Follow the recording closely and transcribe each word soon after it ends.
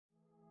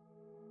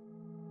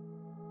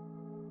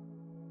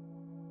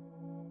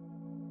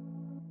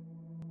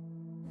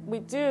We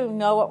do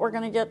know what we're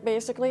going to get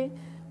basically,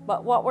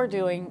 but what we're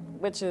doing,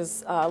 which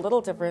is a little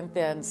different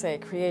than, say,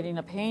 creating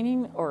a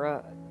painting or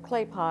a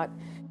clay pot,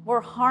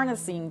 we're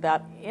harnessing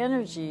that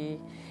energy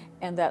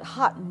and that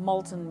hot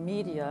molten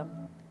media,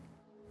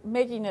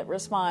 making it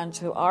respond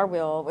to our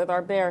will with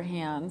our bare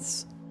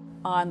hands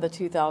on the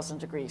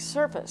 2,000-degree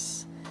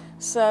surface.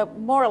 So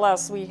more or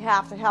less, we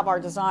have to have our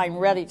design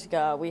ready to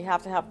go. We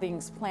have to have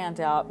things planned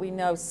out. We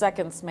know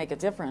seconds make a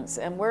difference.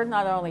 And we're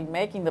not only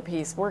making the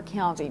piece, we're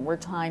counting, we're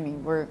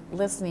timing, we're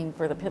listening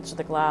for the pitch of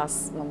the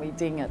glass when we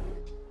ding it.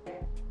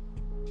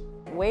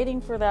 Waiting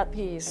for that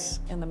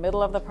piece in the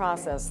middle of the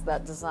process,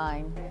 that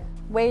design,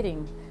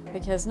 waiting,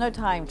 because no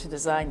time to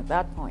design at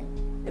that point.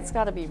 It's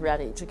got to be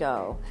ready to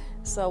go.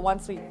 So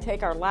once we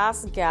take our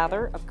last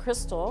gather of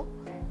crystal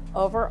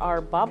over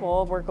our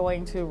bubble, we're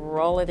going to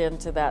roll it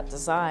into that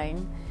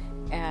design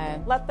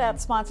and let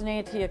that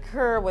spontaneity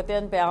occur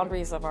within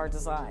boundaries of our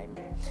design.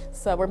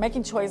 So we're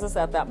making choices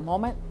at that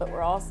moment, but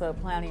we're also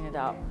planning it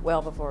out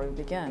well before we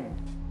begin.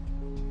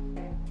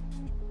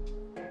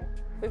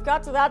 We've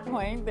got to that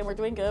point, then we're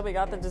doing good, we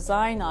got the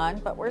design on,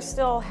 but we're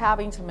still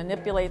having to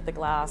manipulate the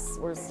glass,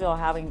 we're still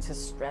having to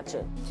stretch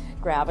it.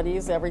 Gravity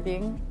is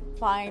everything.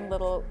 Fine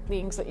little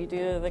things that you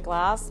do to the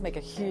glass make a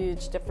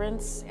huge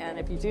difference, and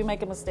if you do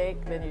make a mistake,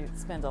 then you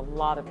spend a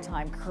lot of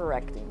time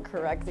correcting,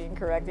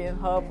 and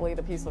hopefully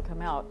the piece will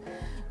come out.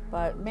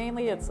 But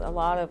mainly it's a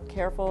lot of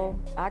careful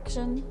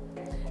action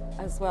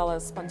as well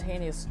as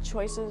spontaneous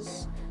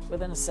choices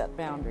within a set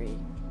boundary.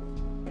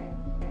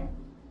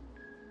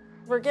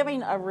 We're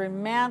giving a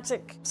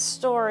romantic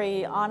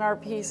story on our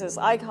pieces.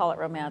 I call it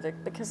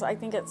romantic because I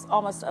think it's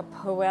almost a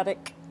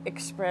poetic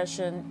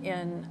expression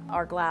in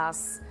our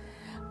glass.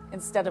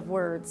 Instead of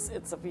words,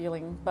 it's a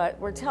feeling, but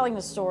we're telling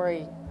the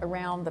story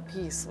around the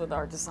piece with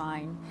our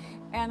design.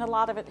 And a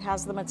lot of it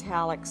has the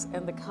metallics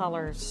and the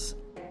colors.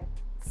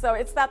 So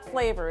it's that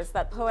flavor, it's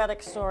that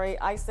poetic story.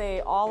 I say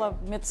all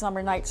of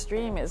Midsummer Night's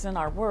Dream is in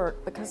our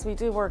work because we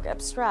do work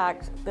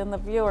abstract, then the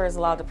viewer is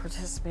allowed to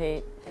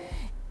participate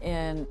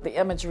in the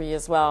imagery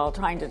as well,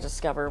 trying to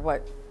discover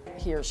what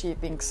he or she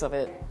thinks of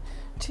it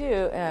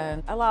too,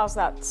 and allows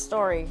that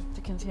story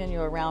to continue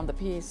around the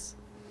piece,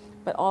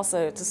 but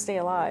also to stay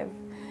alive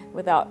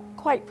without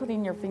quite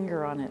putting your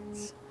finger on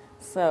it.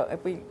 So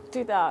if we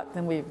do that,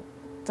 then we've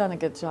done a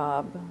good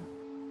job.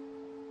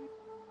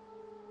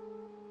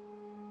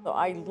 So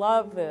I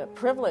love the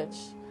privilege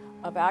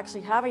of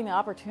actually having the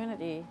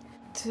opportunity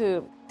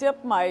to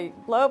dip my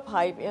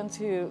blowpipe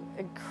into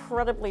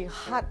incredibly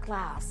hot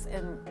glass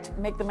and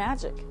make the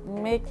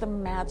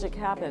magic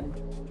happen.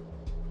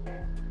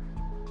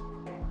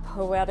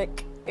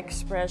 Poetic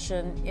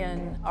expression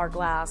in our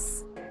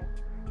glass.